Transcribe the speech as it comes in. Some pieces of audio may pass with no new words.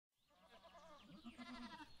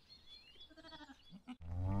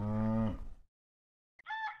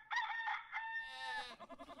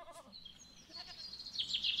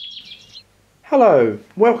Hello,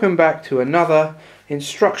 welcome back to another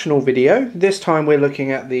instructional video. This time we're looking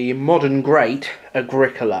at the modern great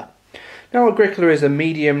Agricola. Now Agricola is a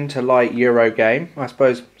medium to light Euro game, I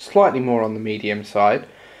suppose slightly more on the medium side.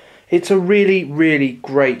 It's a really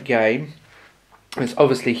great game. It's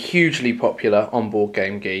obviously hugely popular on Board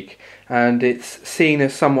Game Geek, and it's seen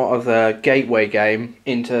as somewhat of a gateway game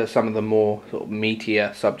into some of the more sort of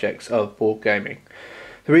meatier subjects of board gaming.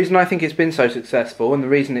 The reason I think it's been so successful and the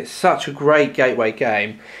reason it's such a great gateway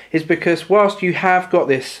game is because whilst you have got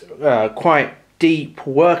this quite deep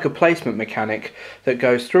worker placement mechanic that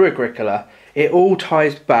goes through Agricola, it all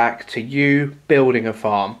ties back to you building a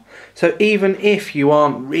farm. So even if you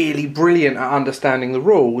aren't really brilliant at understanding the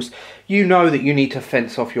rules, you know that you need to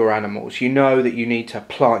fence off your animals, you know that you need to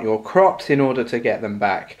plant your crops in order to get them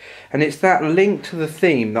back. And it's that link to the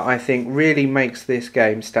theme that I think really makes this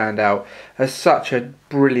game stand out as such a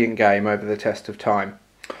brilliant game over the test of time.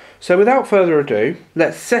 So without further ado,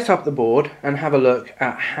 let's set up the board and have a look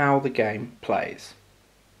at how the game plays.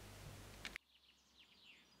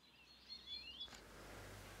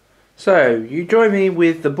 So, you join me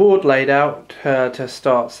with the board laid out to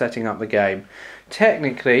start setting up the game.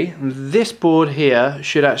 Technically, this board here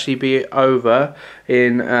should actually be over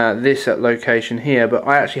in this location here, but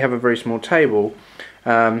I actually have a very small table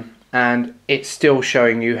and it's still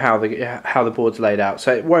showing you how the board's laid out.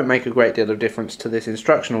 So it won't make a great deal of difference to this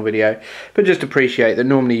instructional video, but just appreciate that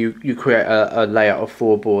normally you create a layout of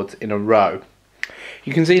 4 boards in a row.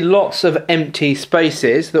 You can see lots of empty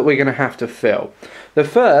spaces that we're going to have to fill. The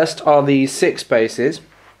first are these 6 spaces,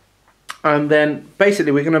 and then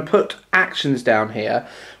basically we're going to put actions down here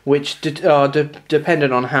which are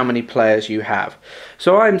dependent on how many players you have.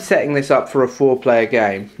 So I'm setting this up for a 4-player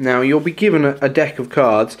game. Now you'll be given a deck of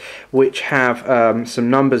cards which have some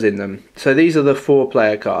numbers in them. So these are the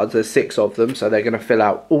 4-player cards, there's 6 of them, so they're going to fill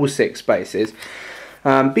out all 6 spaces.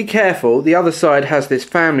 Be careful, the other side has this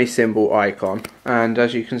family symbol icon, and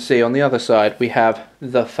as you can see on the other side we have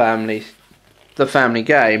the family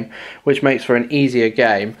game, which makes for an easier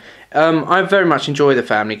game. I very much enjoy the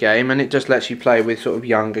family game, and it just lets you play with sort of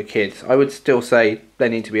younger kids. I would still say they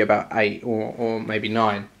need to be about 8 or maybe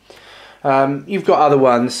 9. You've got other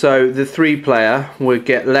ones, so the 3-player would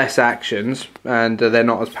get less actions and they're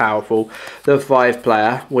not as powerful. The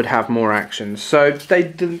 5-player would have more actions. So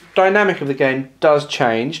the dynamic of the game does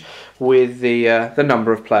change with the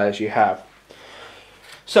number of players you have.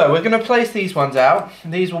 So we're going to place these ones out.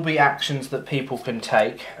 These will be actions that people can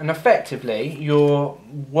take, and effectively your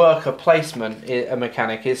worker placement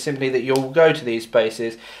mechanic is simply that you'll go to these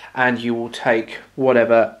spaces and you will take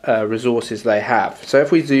whatever resources they have. So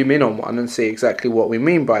if we zoom in on one and see exactly what we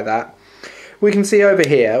mean by that, we can see over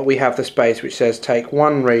here we have the space which says take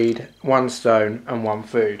 1 reed, 1 stone and 1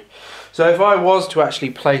 food. So if I was to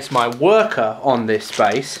actually place my worker on this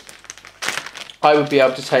space, I would be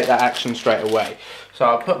able to take that action straight away. So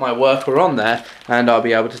I'll put my worker on there and I'll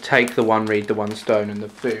be able to take the 1 reed, the 1 stone and the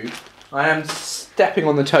food. I am stepping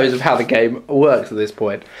on the toes of how the game works at this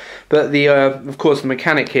point. But of course the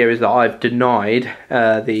mechanic here is that I've denied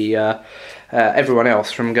everyone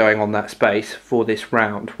else from going on that space for this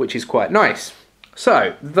round, which is quite nice.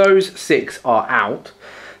 So those 6 are out.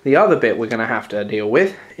 The other bit we're going to have to deal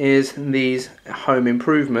with is these home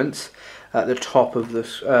improvements at the top of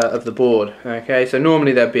the board. Okay, so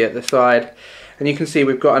normally they'd be at the side. And you can see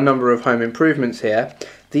we've got a number of home improvements here.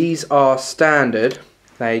 These are standard.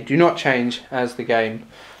 They do not change as the game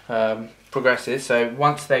progresses. So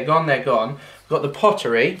once they're gone, they're gone. We've got the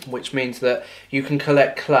pottery, which means that you can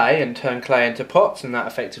collect clay and turn clay into pots, and that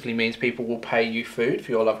effectively means people will pay you food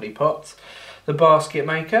for your lovely pots. The basket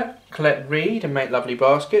maker, collect reed and make lovely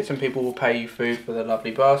baskets, and people will pay you food for the lovely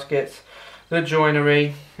baskets. The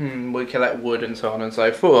joinery, we collect wood and so on and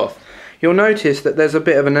so forth. You'll notice that there's a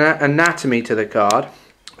bit of an anatomy to the card.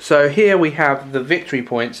 So here we have the victory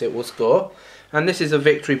points it will score, and this is a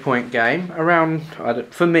victory point game. Around,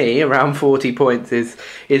 for me, around 40 points is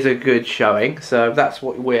a good showing, so that's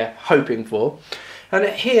what we're hoping for. And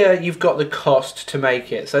here you've got the cost to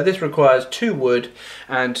make it. So this requires 2 wood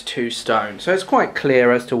and 2 stone. So it's quite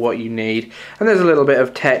clear as to what you need. And there's a little bit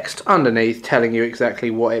of text underneath telling you exactly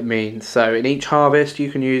what it means. So in each harvest you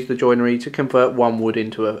can use the joinery to convert 1 wood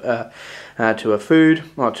into a food,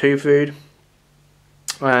 or 2 food.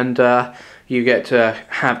 And you get to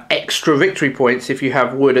have extra victory points if you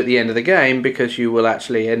have wood at the end of the game, because you will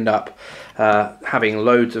actually end up having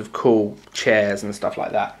loads of cool chairs and stuff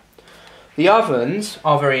like that. The ovens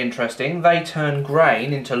are very interesting. They turn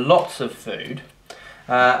grain into lots of food.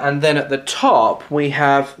 And then at the top we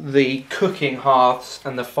have the cooking hearths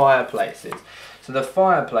and the fireplaces. So the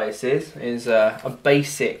fireplaces is a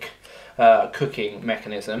basic cooking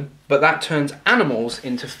mechanism, but that turns animals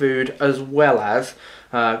into food as well as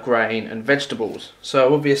grain and vegetables.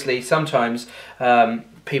 So obviously sometimes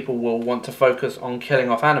people will want to focus on killing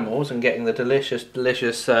off animals and getting the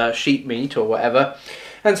delicious sheep meat or whatever,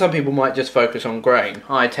 and some people might just focus on grain.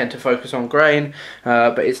 I tend to focus on grain,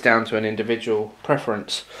 but it's down to an individual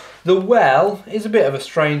preference. The well is a bit of a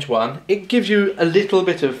strange one. It gives you a little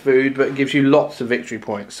bit of food, but it gives you lots of victory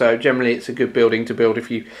points. So generally it's a good building to build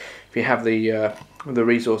if you have the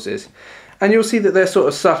resources. And you'll see that they're sort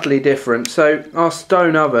of subtly different. So our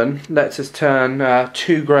stone oven lets us turn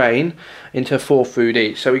 2 grain into 4 food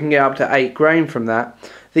each. So we can get up to 8 grain from that.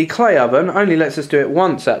 The clay oven only lets us do it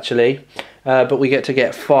once actually, but we get to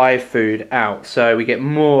get 5 food out. So we get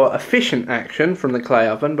more efficient action from the clay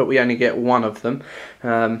oven, but we only get 1 of them,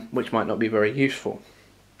 which might not be very useful.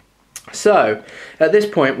 So at this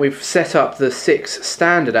point we've set up the 6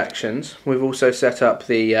 standard actions. We've also set up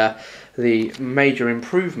the major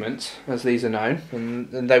improvements, as these are known,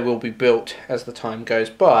 and they will be built as the time goes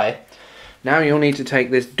by. Now you'll need to take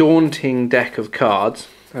this daunting deck of cards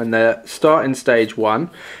and start in stage 1,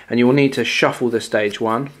 and you will need to shuffle the stage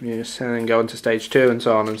 1, and then go on to stage 2 and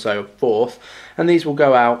so on and so forth, and these will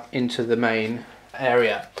go out into the main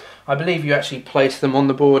area. I believe you actually place them on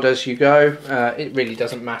the board as you go. It really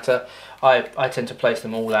doesn't matter. I tend to place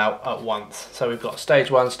them all out at once. So we've got stage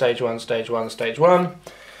 1, stage 1, stage 1, stage 1,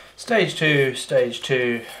 stage 2, stage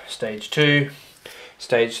 2, stage 2,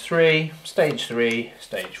 stage 3, stage 3,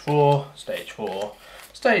 stage 4, stage 4,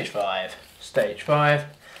 stage 5, stage 5,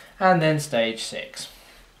 and then stage 6.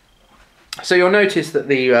 So you'll notice that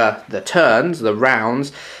the turns, the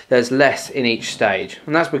rounds, there's less in each stage,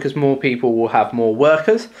 and that's because more people will have more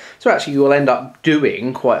workers. So actually you will end up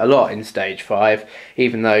doing quite a lot in stage 5,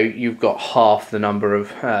 even though you've got half the number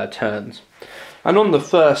of turns. And on the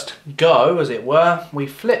first go, as it were, we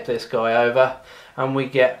flip this guy over and we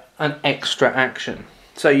get an extra action.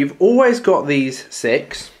 So you've always got these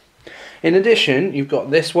 6. In addition, you've got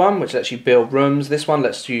this one, which lets you build rooms. This one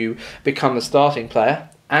lets you become the starting player,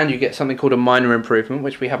 and you get something called a minor improvement,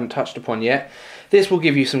 which we haven't touched upon yet. This will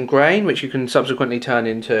give you some grain, which you can subsequently turn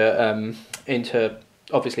into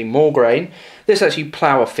obviously more grain. This lets you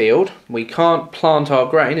plough a field. We can't plant our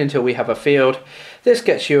grain until we have a field. This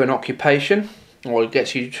gets you an occupation, or it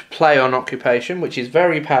gets you to play on occupation, which is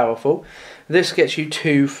very powerful. This gets you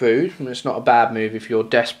 2 food, and it's not a bad move if you're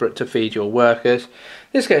desperate to feed your workers.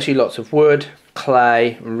 This gets you lots of wood,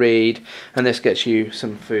 clay, reed, and this gets you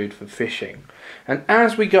some food for fishing. And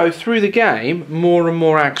as we go through the game, more and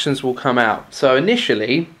more actions will come out. So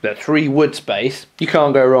initially, the 3 wood space, you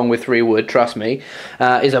can't go wrong with 3 wood, trust me,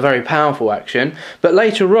 is a very powerful action. But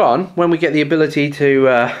later on, when we get the ability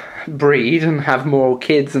to breed and have more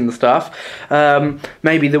kids and stuff,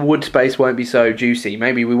 maybe the wood space won't be so juicy.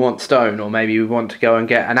 Maybe we want stone, or maybe we want to go and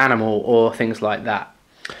get an animal or things like that.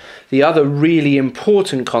 The other really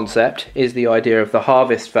important concept is the idea of the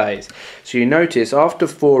harvest phase. So you notice after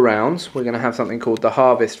 4 rounds we're going to have something called the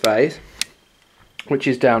harvest phase, which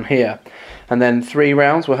is down here, and then 3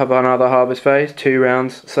 rounds we'll have another harvest phase, 2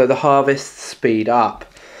 rounds, so the harvests speed up.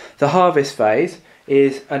 The harvest phase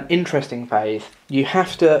is an interesting phase. You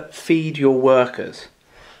have to feed your workers,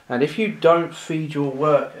 and if you don't feed your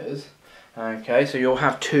workers, okay, so you'll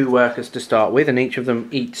have 2 workers to start with, and each of them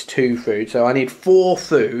eats 2 food. So I need 4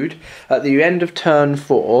 food at the end of turn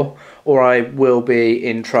 4, or I will be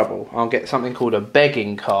in trouble. I'll get something called a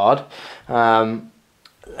begging card.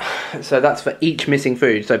 So that's for each missing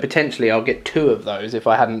food. So potentially I'll get 2 of those if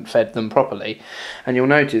I hadn't fed them properly. And you'll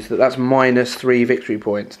notice that that's -3 victory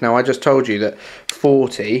points. Now I just told you that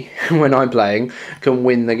 40, when I'm playing, can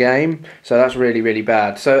win the game. So that's really, really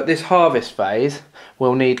bad. So at this harvest phase,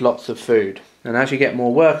 we'll need lots of food, and as you get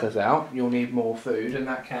more workers out you'll need more food, and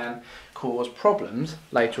that can cause problems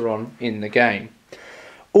later on in the game.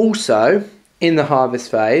 Also, in the harvest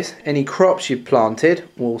phase, any crops you've planted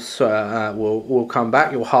will come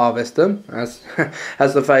back. You'll harvest them as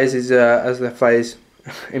the phase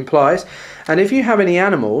implies. And if you have any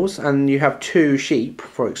animals and you have 2 sheep,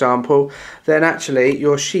 for example, then actually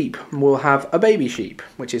your sheep will have a baby sheep,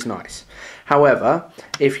 which is nice. However,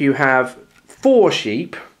 if you have 4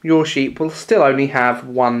 sheep, your sheep will still only have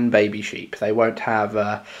 1 baby sheep. They won't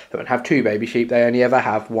have 2 baby sheep. They only ever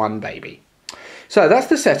have 1 baby. So that's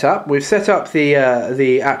the setup. We've set up the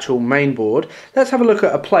actual main board. Let's have a look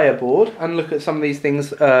at a player board and look at some of these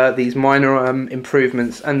things, these minor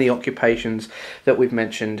improvements and the occupations that we've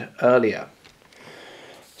mentioned earlier.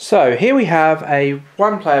 So here we have a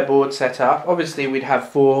 1-player board set up. Obviously we'd have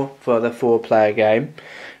 4 for the 4-player game.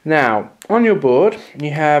 Now, on your board,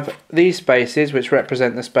 you have these spaces which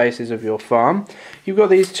represent the spaces of your farm. You've got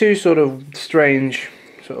these two sort of strange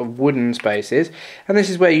sort of wooden spaces, and this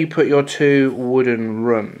is where you put your 2 wooden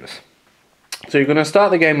rooms. So you're going to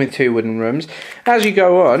start the game with 2 wooden rooms. As you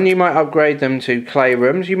go on, you might upgrade them to clay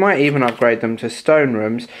rooms, you might even upgrade them to stone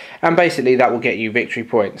rooms, and basically that will get you victory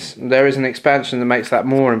points. There is an expansion that makes that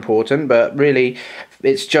more important, but really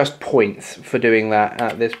it's just points for doing that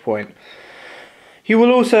at this point. You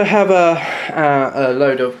will also have a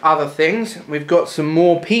load of other things. We've got some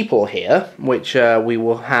more people here, which we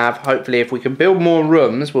will have, hopefully if we can build more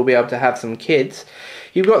rooms, we'll be able to have some kids.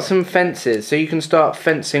 You've got some fences, so you can start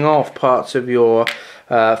fencing off parts of your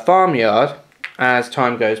farmyard as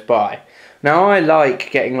time goes by. Now, I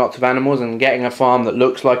like getting lots of animals and getting a farm that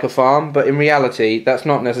looks like a farm, but in reality that's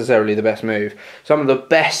not necessarily the best move. Some of the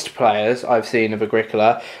best players I've seen of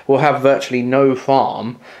Agricola will have virtually no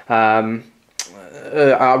farm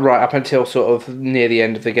right up until sort of near the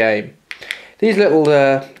end of the game. These little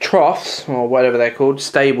troughs, or whatever they're called,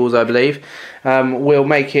 stables I believe, will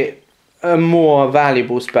make it a more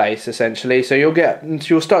valuable space essentially. So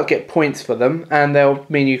you'll start to get points for them, and they'll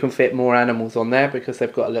mean you can fit more animals on there because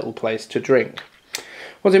they've got a little place to drink.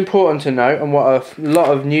 What's important to note, and what a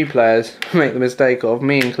lot of new players make the mistake of,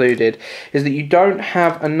 me included, is that you don't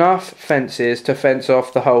have enough fences to fence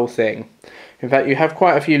off the whole thing. In fact, you have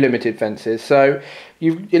quite a few limited fences, so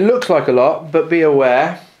it looks like a lot, but be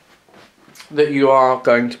aware that you are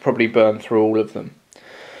going to probably burn through all of them.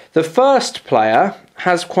 The first player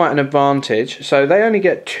has quite an advantage, so they only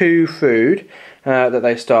get 2 food that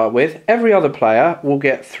they start with. Every other player will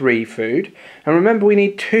get 3 food, and remember we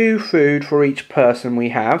need 2 food for each person we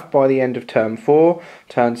have by the end of turn 4,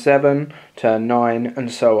 turn 7, turn 9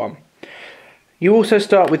 and so on. You also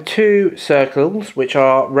start with 2 circles which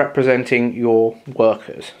are representing your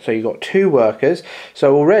workers. So you've got 2 workers,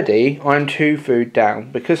 so already I'm 2 food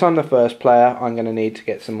down. Because I'm the first player, I'm going to need to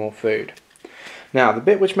get some more food. Now, the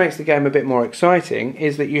bit which makes the game a bit more exciting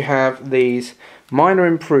is that you have these minor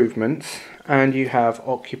improvements and you have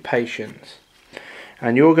occupations.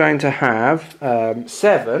 And you're going to have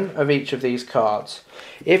 7 of each of these cards.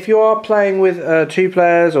 If you are playing with 2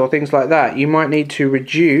 players or things like that, you might need to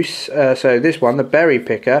reduce, so this one, the berry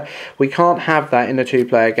picker, we can't have that in a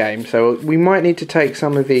 2-player game. So we might need to take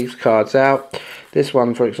some of these cards out. This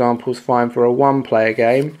one, for example, is fine for a 1-player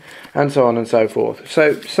game, and so on and so forth.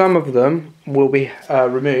 So some of them will be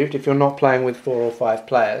removed if you're not playing with 4 or 5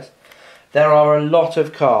 players. There are a lot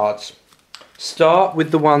of cards. Start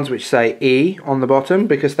with the ones which say E on the bottom,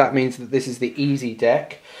 because that means that this is the easy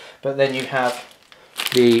deck. But then you have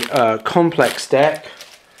the complex deck,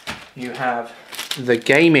 you have the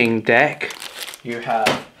gaming deck, you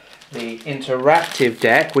have the interactive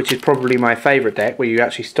deck, which is probably my favourite deck, where you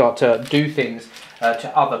actually start to do things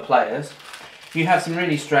to other players. You have some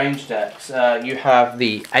really strange decks. You have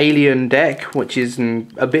the alien deck, which is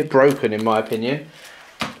a bit broken in my opinion.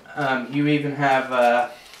 You even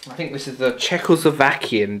have I think this is the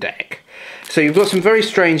Czechoslovakian deck. So you've got some very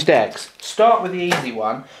strange decks. Start with the easy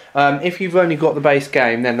one. If you've only got the base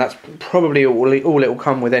game, then that's probably all it will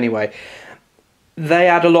come with anyway. They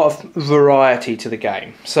add a lot of variety to the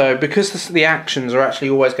game. So because the actions are actually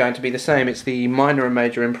always going to be the same, it's the minor and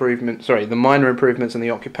major improvements, the minor improvements and the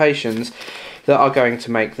occupations that are going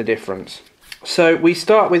to make the difference. So we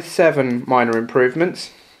start with 7 minor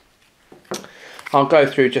improvements. I'll go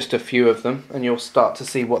through just a few of them and you'll start to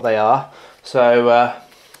see what they are. So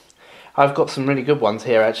I've got some really good ones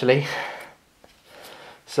here actually.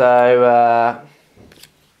 So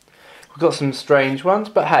we've got some strange ones,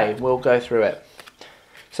 but hey, we'll go through it.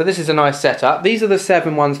 So this is a nice setup. These are the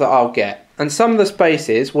 7 ones that I'll get. And some of the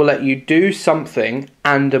spaces will let you do something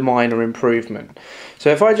and a minor improvement. So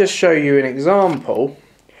if I just show you an example,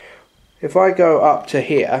 if I go up to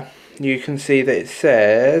here, you can see that it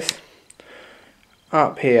says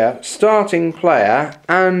up here, starting player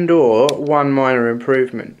and or 1 minor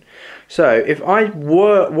improvement. So if I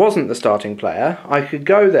wasn't the starting player, I could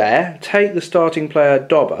go there, take the starting player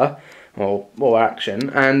dobber, or action,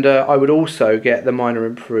 and I would also get the minor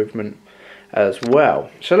improvement as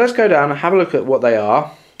well. So let's go down and have a look at what they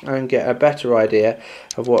are and get a better idea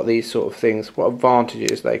of what these sort of things, what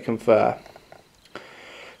advantages they confer.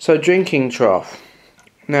 So drinking trough.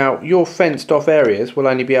 Now your fenced off areas will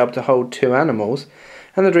only be able to hold 2 animals,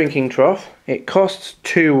 and the drinking trough, it costs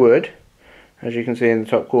 2 wood, as you can see in the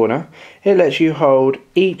top corner. It lets you hold,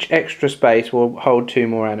 each extra space will hold 2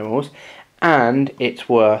 more animals, and it's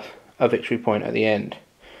worth a victory point at the end.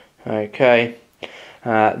 Okay,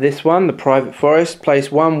 this one, the private forest,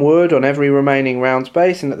 place 1 wood on every remaining round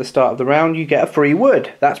space, and at the start of the round you get a free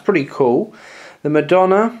wood. That's pretty cool. The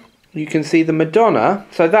Madonna, you can see the Madonna,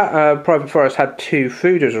 so that Private Forest had 2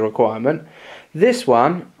 food as a requirement. This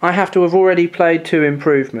one, I have to have already played 2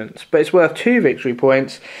 improvements, but it's worth 2 victory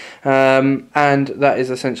points, and that is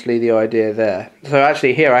essentially the idea there. So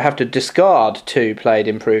actually here I have to discard 2 played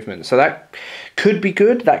improvements, so that could be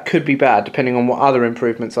good, that could be bad, depending on what other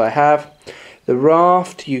improvements I have. The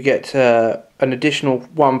Raft, you get an additional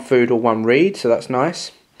 1 food or 1 reed, so that's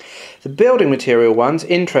nice. The building material one's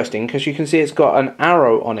interesting because you can see it's got an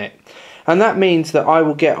arrow on it. And that means that I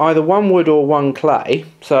will get either 1 wood or 1 clay,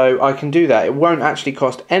 so I can do that. It won't actually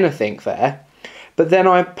cost anything there, but then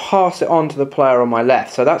I pass it on to the player on my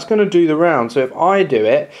left, so that's going to do the round. So if I do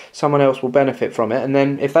it, someone else will benefit from it, and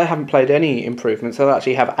then if they haven't played any improvements, they'll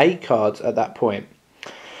actually have 8 cards at that point.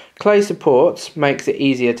 Clay supports makes it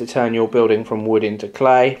easier to turn your building from wood into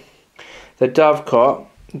clay. The Dovecot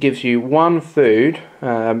gives you 1 food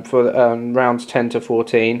for rounds 10 to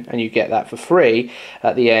 14, and you get that for free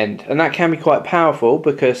at the end, and that can be quite powerful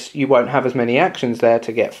because you won't have as many actions there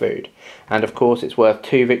to get food. And of course it's worth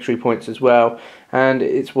 2 victory points as well, and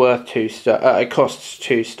it's worth 2 it costs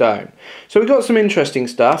 2 stone. So we've got some interesting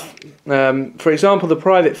stuff. For example, the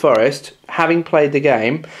Private Forest, having played the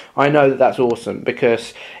game, I know that that's awesome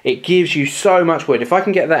because it gives you so much wood. If I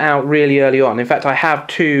can get that out really early on, in fact I have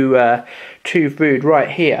 2 food right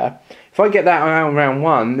here. If I get that out in round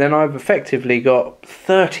 1, then I've effectively got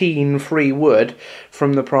 13 free wood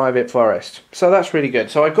from the Private Forest. So that's really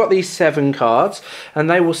good. So I've got these 7 cards, and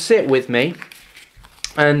they will sit with me,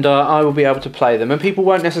 and I will be able to play them. And people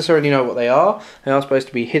won't necessarily know what they are. They are supposed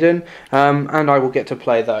to be hidden, and I will get to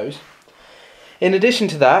play those. In addition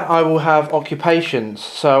to that, I will have occupations.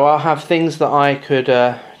 So I'll have things that I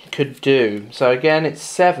could do. So again, it's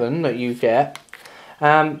 7 that you get.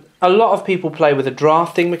 A lot of people play with a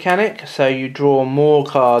drafting mechanic, so you draw more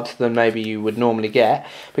cards than maybe you would normally get,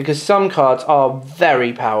 because some cards are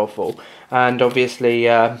very powerful, and obviously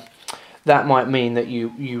that might mean that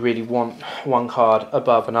you really want 1 card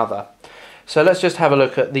above another. So let's just have a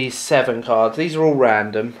look at these 7 cards. These are all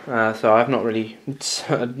random, so I've not really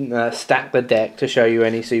stacked the deck to show you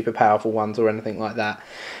any super powerful ones or anything like that.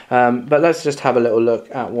 But let's just have a little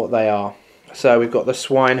look at what they are. So we've got the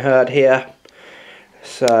Swineherd here.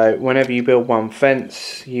 So whenever you build 1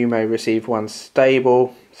 fence, you may receive 1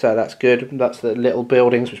 stable, so that's good. That's the little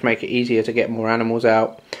buildings which make it easier to get more animals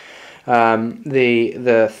out.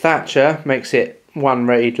 The Thatcher makes it 1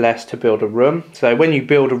 reed less to build a room. So when you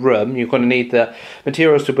build a room, you're going to need the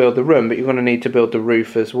materials to build the room, but you're going to need to build the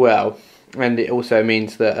roof as well. And it also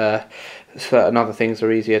means that certain other things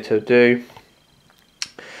are easier to do.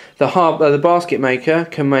 The basket maker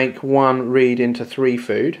can make 1 reed into 3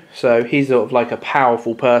 food, so he's sort of like a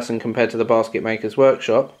powerful person compared to the basket maker's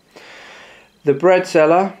workshop. The bread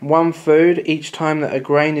seller, 1 food each time that a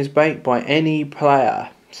grain is baked by any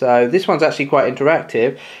player. So this one's actually quite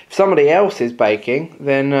interactive. If somebody else is baking,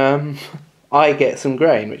 then I get some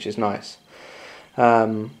grain, which is nice.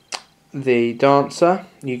 The dancer,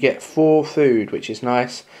 you get 4 food, which is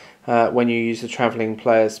nice when you use the travelling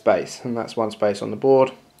player's space, and that's 1 space on the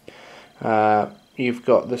board. You've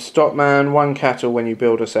got the stockman, 1 cattle when you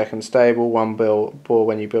build a 2nd stable, 1 boar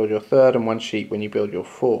when you build your 3rd, and 1 sheep when you build your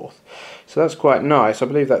 4th. So that's quite nice. I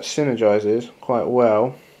believe that synergizes quite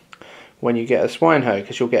well when you get a swineherd,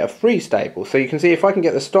 because you'll get a free stable. So you can see if I can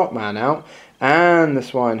get the stockman out and the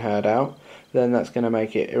swineherd out, then that's going to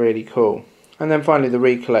make it really cool. And then finally the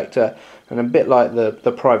reed collector, and a bit like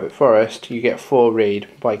the Private Forest, you get 4 reed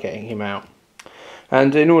by getting him out.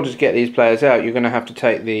 And in order to get these players out, you're going to have to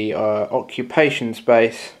take the occupation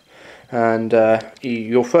space, and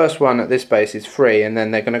your first one at this base is free, and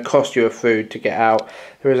then they're going to cost you a food to get out.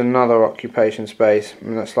 There is another occupation space,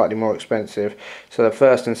 and that's slightly more expensive. So the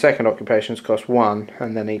first and second occupations cost 1,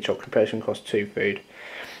 and then each occupation costs 2 food.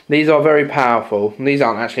 These are very powerful. These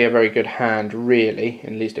aren't actually a very good hand, really,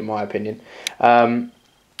 at least in my opinion.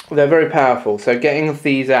 They're very powerful, so getting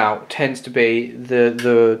these out tends to be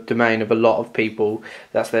the domain of a lot of people.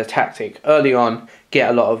 That's their tactic. Early on, get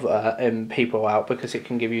a lot of people out, because it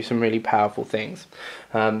can give you some really powerful things.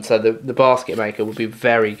 So the basket maker would be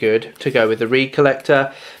very good to go with the reed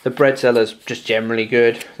collector. The bread seller's just generally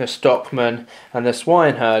good. The stockman and the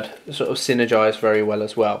swineherd sort of synergize very well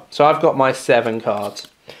as well. So I've got my 7 cards.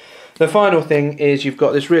 The final thing is you've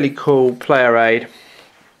got this really cool player aid,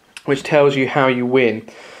 which tells you how you win.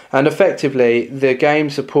 And effectively, the game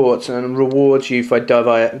supports and rewards you for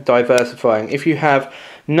diversifying. If you have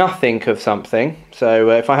nothing of something, so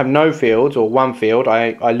if I have no fields or 1 field,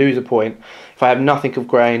 I lose a point. If I have nothing of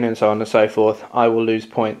grain and so on and so forth, I will lose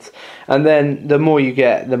points. And then the more you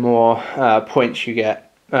get, the more points you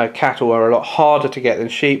get. cattle are a lot harder to get than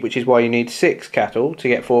sheep, which is why you need 6 cattle to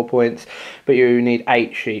get 4 points, but you need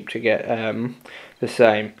 8 sheep to get the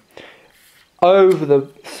same. Over the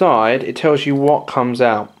side it tells you what comes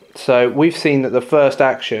out. So we've seen that the first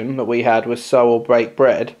action that we had was sow or break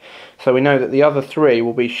bread, so we know that the other 3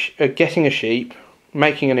 will be getting a sheep,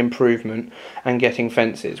 making an improvement, and getting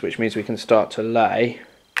fences, which means we can start to lay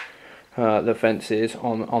the fences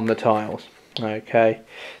on the tiles. Okay,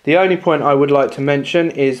 the only point I would like to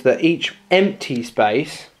mention is that each empty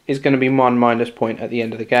space is going to be 1 minus point at the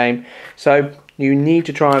end of the game, so you need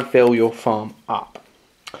to try and fill your farm up.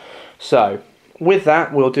 So with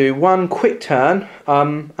that, we'll do one quick turn,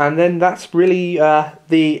 and then that's really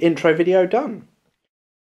the intro video done.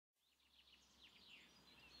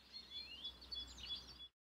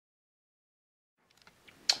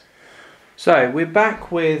 So we're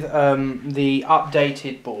back with the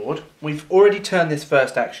updated board. We've already turned this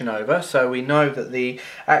first action over, so we know that the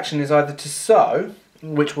action is either to sow,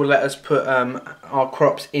 which will let us put our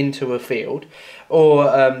crops into a field, or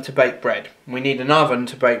to bake bread. We need an oven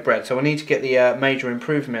to bake bread, so we need to get the major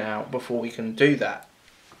improvement out before we can do that.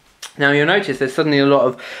 Now you'll notice there's suddenly a lot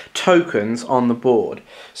of tokens on the board.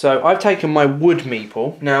 So I've taken my wood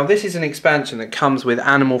meeple. Now this is an expansion that comes with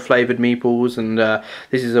animal flavoured meeples, and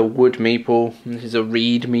this is a wood meeple, this is a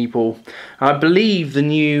reed meeple. I believe the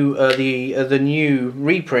new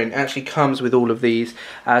reprint actually comes with all of these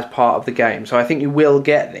as part of the game, so I think you will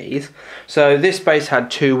get these. So this base had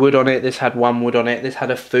 2 wood on it, this had 1 wood on it, this had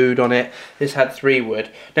a food on it, this had 3 wood.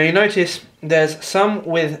 Now you notice there's some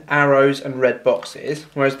with arrows and red boxes,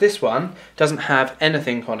 whereas this one doesn't have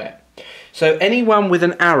anything on it. So anyone with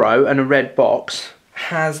an arrow and a red box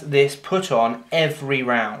has this put on every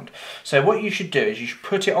round. So what you should do is you should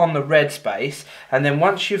put it on the red space, and then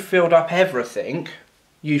once you've filled up everything,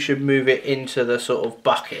 you should move it into the sort of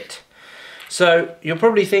bucket. So you're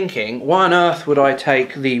probably thinking, why on earth would I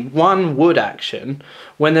take the 1 wood action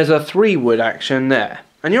when there's a 3 wood action there?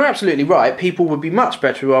 And you're absolutely right, people would be much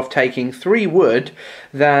better off taking 3 wood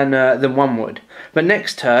than 1 wood. But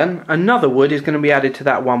next turn, another wood is going to be added to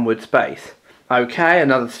that 1 wood space. Okay,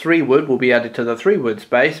 another 3 wood will be added to the 3 wood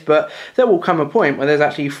space, but there will come a point where there's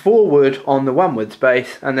actually 4 wood on the 1 wood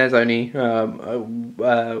space, and there's only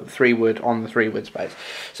 3 wood on the 3 wood space.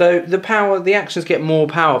 So the actions get more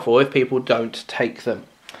powerful if people don't take them.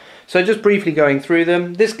 So just briefly going through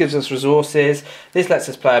them, this gives us resources, this lets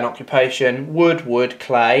us play an occupation, wood,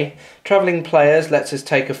 clay. Travelling players lets us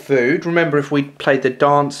take a food. Remember, if we played the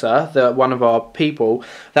dancer, one of our people,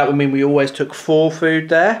 that would mean we always took 4 food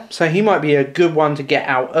there. So he might be a good one to get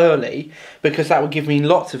out early, because that would give me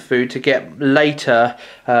lots of food to get later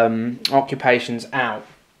occupations out.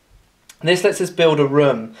 This lets us build a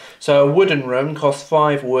room. So a wooden room costs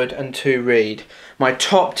 5 wood and 2 reed. My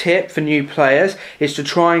top tip for new players is to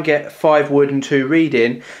try and get 5 wood and 2 reed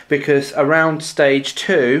in, because around stage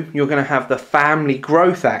 2 you're going to have the family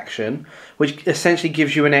growth action, which essentially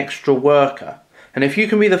gives you an extra worker. And if you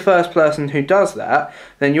can be the first person who does that,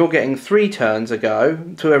 then you're getting 3 turns a go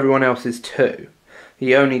to everyone else's 2.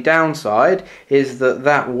 The only downside is that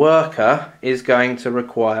that worker is going to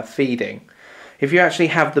require feeding. If you actually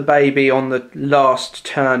have the baby on the last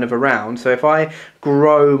turn of a round, so if I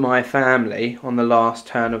grow my family on the last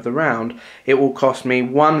turn of the round, it will cost me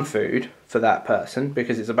 1 food for that person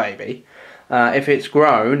because it's a baby. If it's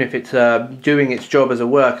grown, if it's doing its job as a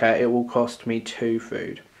worker, it will cost me 2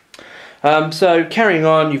 food. So carrying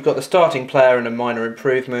on, you've got the starting player and a minor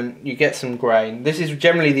improvement. You get some grain. This is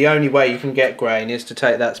generally the only way you can get grain, is to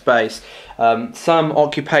take that space. Some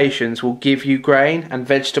occupations will give you grain and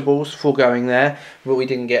vegetables for going there, but we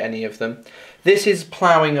didn't get any of them. This is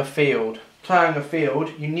ploughing a field. Ploughing a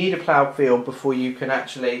field, you need a ploughed field before you can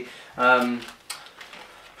actually plant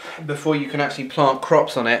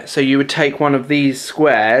crops on it. So you would take one of these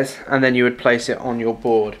squares and then you would place it on your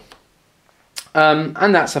board.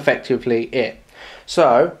 And that's effectively it.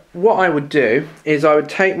 So what I would do is I would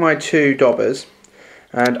take my 2 dobbers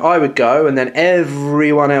and I would go, and then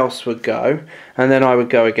everyone else would go, and then I would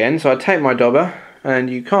go again. So I'd take my dobber, and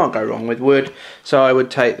you can't go wrong with wood, so I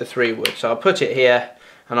would take the 3 wood. So I'll put it here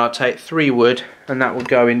and I'll take 3 wood, and that would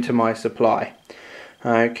go into my supply.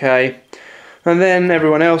 Okay, and then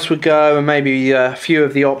everyone else would go, and maybe a few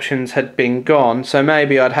of the options had been gone, so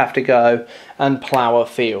maybe I'd have to go and plough a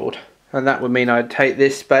field. And that would mean I'd take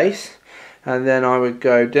this space, and then I would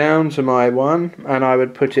go down to my one, and I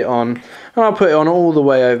would put it on, and I'll put it on all the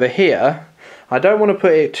way over here. I don't want to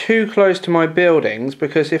put it too close to my buildings,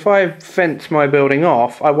 because if I fence my building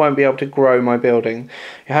off, I won't be able to grow my building.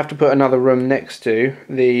 You have to put another room next to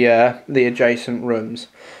the adjacent rooms.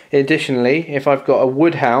 Additionally, if I've got a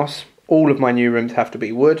wood house all of my new rooms have to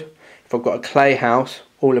be wood. If I've got a clay house,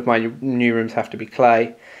 all of my new rooms have to be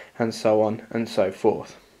clay, and so on and so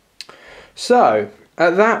forth. So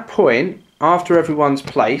at that point, after everyone's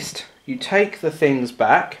placed, you take the things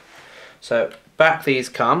back. So back these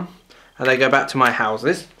come, and they go back to my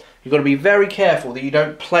houses. You've got to be very careful that you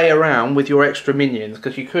don't play around with your extra minions,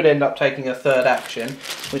 because you could end up taking a third action,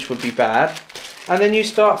 which would be bad. And then you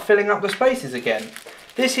start filling up the spaces again.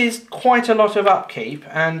 This is quite a lot of upkeep,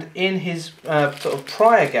 and in his sort of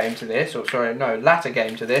prior game to this, or sorry, no, latter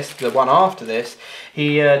game to this, the one after this,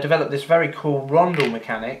 he developed this very cool rondel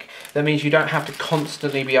mechanic. That means you don't have to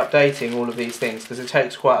constantly be updating all of these things, because it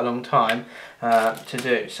takes quite a long time to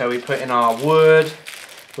do. So we put in our wood,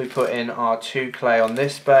 we put in our 2 clay on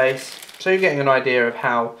this space, so you're getting an idea of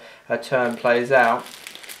how a turn plays out.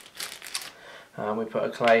 We put a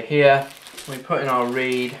clay here, we put in our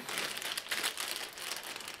reed.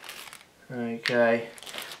 Okay,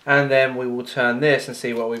 and then we will turn this and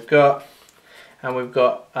see what we've got, and we've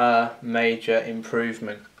got a major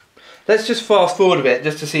improvement. Let's just fast forward a bit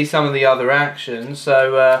just to see some of the other actions.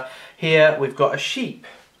 So here we've got a sheep,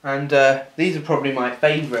 and these are probably my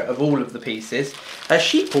favourite of all of the pieces, a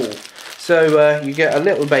sheeple. So you get a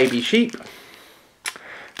little baby sheep.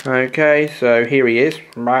 Okay, so here he is,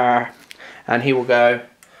 and he will go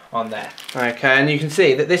on there. Okay, and you can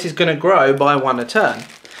see that this is going to grow by 1 a turn.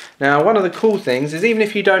 Now, one of the cool things is, even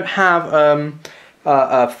if you don't have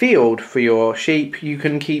a field for your sheep, you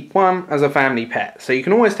can keep one as a family pet. So you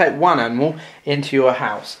can always take one animal into your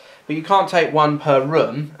house, but you can't take one per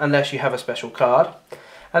room unless you have a special card.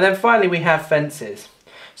 And then finally we have fences.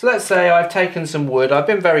 So let's say I've taken some wood. I've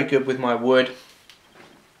been very good with my wood.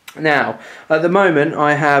 Now, at the moment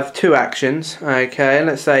I have 2 actions, okay, and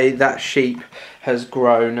let's say that sheep has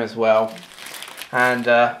grown as well. And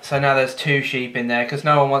so now there's 2 sheep in there, because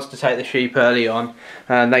no one wants to take the sheep early on,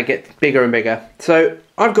 and they get bigger and bigger. So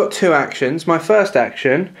I've got 2 actions. My first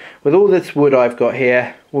action, with all this wood I've got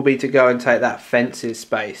here, will be to go and take that fences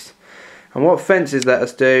space. And what fences let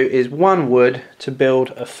us do is 1 wood to build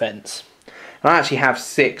a fence. And I actually have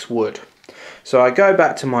 6 wood. So I go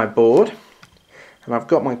back to my board, and I've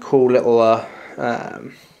got my cool little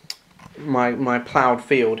my ploughed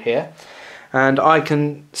field here. And I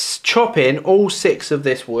can chop in all 6 of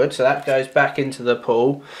this wood, so that goes back into the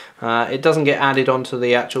pool. It doesn't get added onto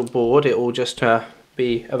the actual board, it will just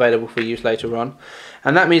be available for use later on.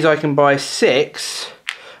 And that means I can buy 6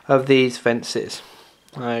 of these fences.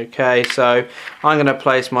 Okay, so I'm going to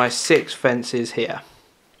place my 6 fences here.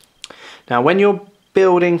 Now, when you're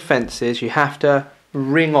building fences, you have to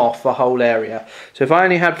ring off a whole area. So if I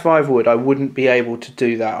only had 5 wood, I wouldn't be able to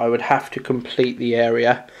do that. I would have to complete the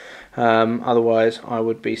area. Otherwise I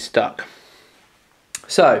would be stuck.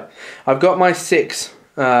 So I've got my 6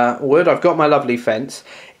 wood, I've got my lovely fence.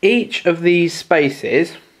 Each of these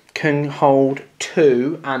spaces can hold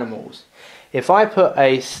 2 animals. If I put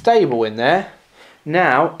a stable in there,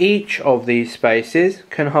 now each of these spaces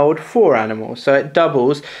can hold 4 animals, so it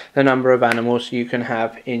doubles the number of animals you can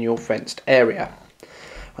have in your fenced area.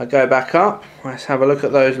 I go back up, let's have a look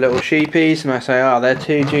at those little sheepies, and I say, oh, they're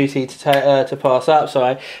too juicy to pass up, so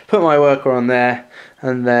I put my worker on there,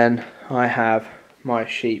 and then I have my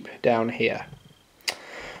sheep down here.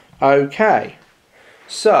 Okay,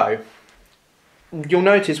 so you'll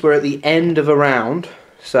notice we're at the end of a round,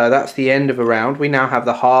 so that's the end of a round. We now have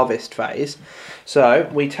the harvest phase. So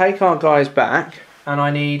we take our guys back, and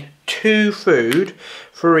I need 2 food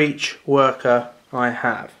for each worker I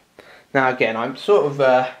have. Now again, I'm sort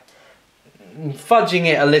of fudging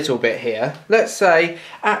it a little bit here. Let's say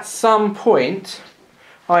at some point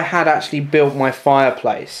I had actually built my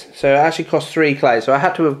fireplace. So it actually cost 3 clay, so I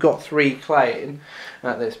had to have got 3 clay in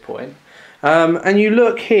at this point. And you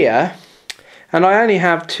look here, and I only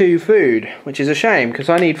have 2 food, which is a shame, because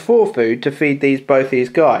I need 4 food to feed both these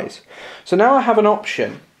guys. So now I have an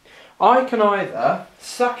option. I can either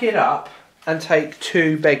suck it up and take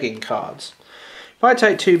 2 begging cards. If I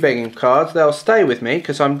take 2 begging cards, they'll stay with me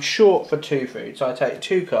because I'm short for 2 food. So I take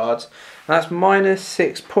 2 cards, and that's minus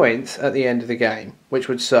 6 points at the end of the game, which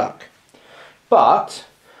would suck. But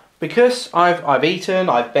because I've eaten,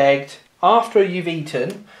 I've begged, after you've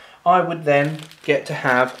eaten, I would then get to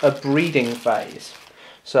have a breeding phase.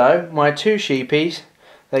 So my 2 sheepies,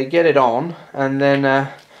 they get it on, and then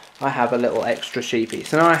I have a little extra sheepie.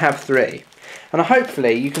 So now I have 3. And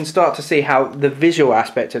hopefully you can start to see how the visual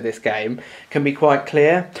aspect of this game can be quite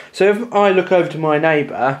clear. So if I look over to my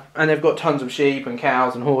neighbour and they've got tons of sheep and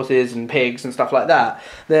cows and horses and pigs and stuff like that,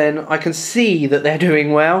 then I can see that they're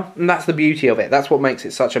doing well, and that's the beauty of it. That's what makes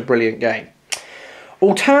it such a brilliant game.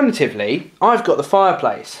 Alternatively, I've got the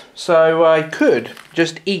fireplace, so I could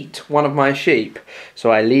just eat one of my sheep. So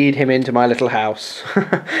I lead him into my little house.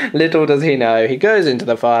 Little does he know, he goes into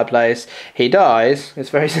the fireplace, he dies, it's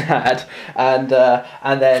very sad, and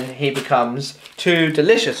then he becomes 2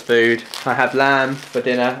 delicious food. I have lamb for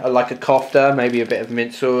dinner, like a kofta, maybe a bit of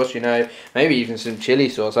mint sauce, you know, maybe even some chili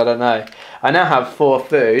sauce, I don't know. I now have 4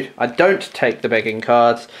 food, I don't take the begging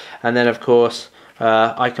cards, and then of course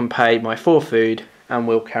I can pay my 4 food and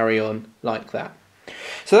we'll carry on like that.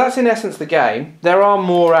 So that's in essence the game. There are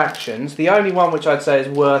more actions. The only one which I'd say is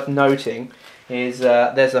worth noting is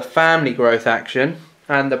there's a family growth action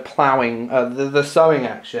and the ploughing, the sowing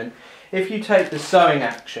action. If you take the sowing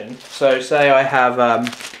action, so say I have,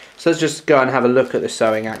 so let's just go and have a look at the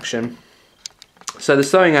sowing action. So the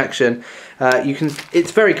sowing action,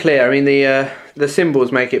 it's very clear. I mean the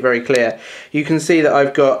symbols make it very clear. You can see that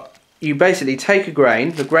I've got, you basically take a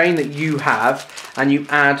grain, the grain that you have, and you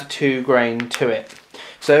add 2 grain to it.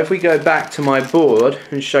 So if we go back to my board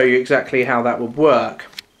and show you exactly how that would work,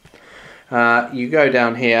 you go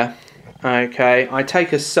down here, okay, I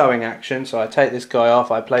take a sowing action, so I take this guy off,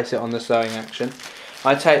 I place it on the sowing action.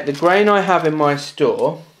 I take the grain I have in my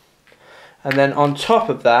store, and then on top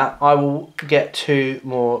of that I will get 2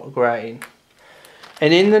 more grain.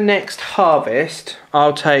 And in the next harvest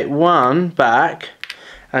I'll take 1 back,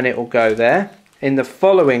 and it will go there. In the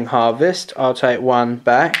following harvest I'll take 1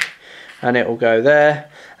 back and it will go there,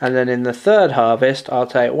 and then in the 3rd harvest I'll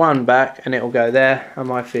take 1 back and it will go there, and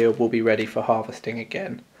my field will be ready for harvesting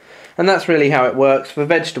again. And that's really how it works. For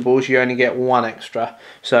vegetables you only get 1 extra,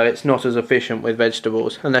 so it's not as efficient with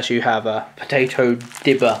vegetables unless you have a potato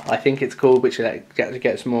dibber, I think it's called, which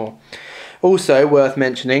gets more. Also worth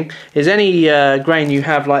mentioning is any grain you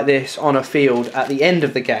have like this on a field at the end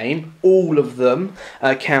of the game, all of them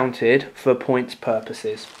are counted for points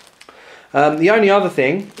purposes. The only other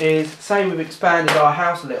thing is, say we've expanded our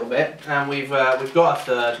house a little bit and we've got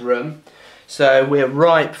a 3rd room, so we're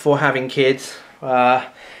ripe for having kids.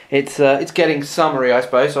 It's getting summery, I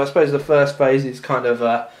suppose. So I suppose the first phase is kind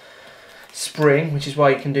of spring, which is why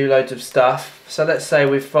you can do loads of stuff. So let's say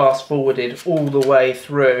we've fast forwarded all the way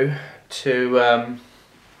through to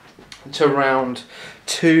round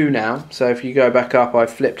 2 now. So if you go back up,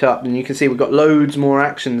 I've flipped up and you can see we've got loads more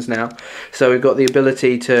actions now. So we've got the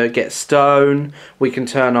ability to get stone, we can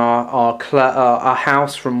turn our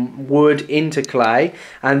house from wood into clay,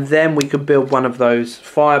 and then we could build one of those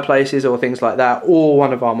fireplaces or things like that, or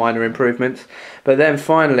one of our minor improvements. But then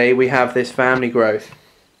finally we have this family growth.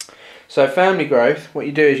 So family growth, what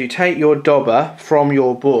you do is you take your dobber from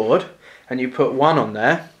your board and you put 1 on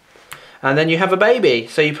there, and then you have a baby,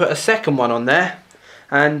 so you put a 2nd one on there,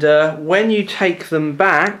 and when you take them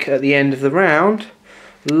back at the end of the round,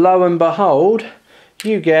 lo and behold,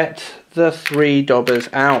 you get the 3 dobbers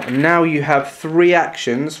out, and now you have 3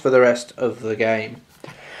 actions for the rest of the game.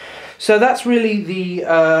 So that's really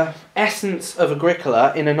the essence of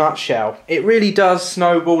Agricola in a nutshell. It really does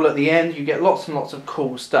snowball at the end, you get lots and lots of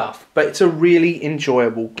cool stuff, but it's a really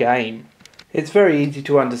enjoyable game. It's very easy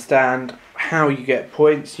to understand how you get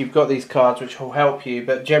points. You've got these cards which will help you,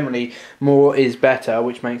 but generally more is better,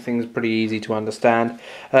 which makes things pretty easy to understand.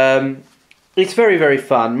 It's very, very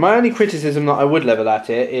fun. My only criticism that I would level at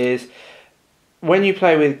it is when you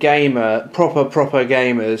play with proper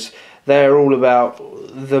gamers, they're all about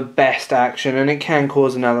the best action, and it can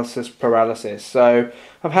cause analysis paralysis. So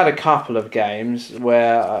I've had a couple of games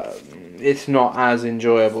where it's not as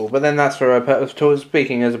enjoyable, but then that's for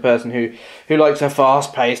speaking as a person who likes a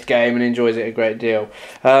fast-paced game and enjoys it a great deal.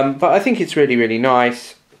 But I think it's really, really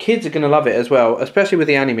nice. Kids are going to love it as well, especially with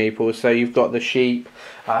the animeeples. So you've got the sheep.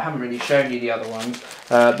 I haven't really shown you the other ones,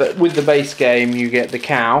 but with the base game you get the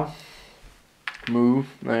cow. Moo.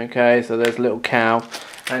 Okay, so there's a little cow.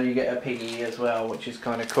 And you get a piggy as well, which is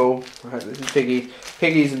kind of cool.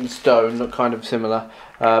 Piggies and stone look kind of similar,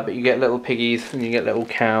 but you get little piggies and you get little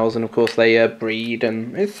cows, and of course they breed,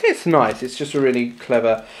 and it's nice. It's just a really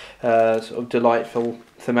clever, sort of delightful,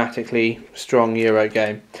 thematically strong Euro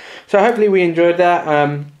game. So hopefully we enjoyed that.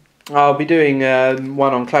 I'll be doing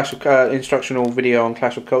one on instructional video on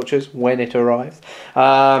Clash of Cultures when it arrives,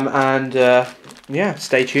 and yeah,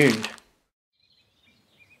 stay tuned.